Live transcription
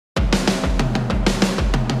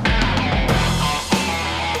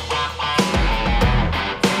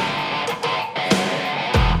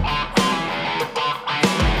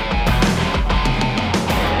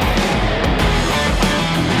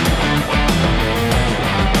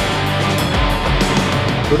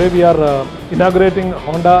Today we are inaugurating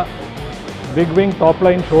Honda Big Wing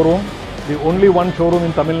Topline showroom, the only one showroom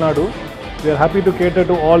in Tamil Nadu. We are happy to cater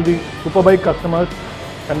to all the superbike customers,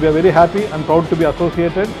 and we are very happy and proud to be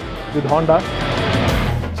associated with Honda.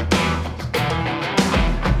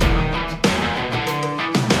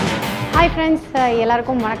 Hi friends,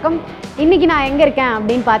 எல்லாருக்கும் வணக்கம். இன்னைக்கு நான் எங்க இருக்கேன்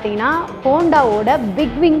அப்படினு பாத்தீங்கன்னா ஹோண்டாவோட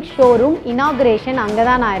big wing showroom inauguration அங்க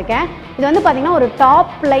தான் நான் இருக்கேன். இது வந்து பாத்தீங்கன்னா ஒரு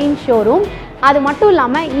டாப் லைன் ஷோரூம். அது மட்டும்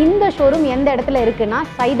இல்லாம இந்த ஷோரூம் எந்த இடத்துல இருக்குன்னா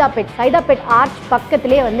சைதாப்பேட் ஆர்ச்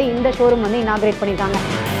பக்கத்திலேயே வந்து இந்த ஷோரூம் வந்து இனாகுரேட் பண்ணிருக்காங்க.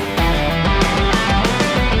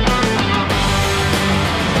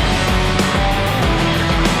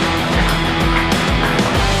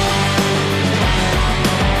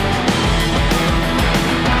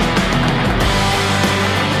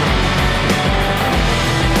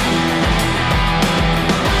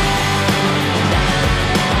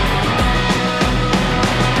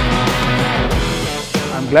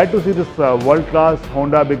 Glad to see this world-class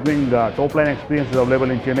Honda Big Wing Topline experience is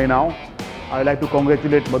available in Chennai now. I would like to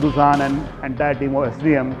congratulate Madhusan and entire team of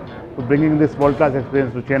SDM for bringing this world-class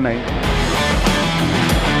experience to Chennai.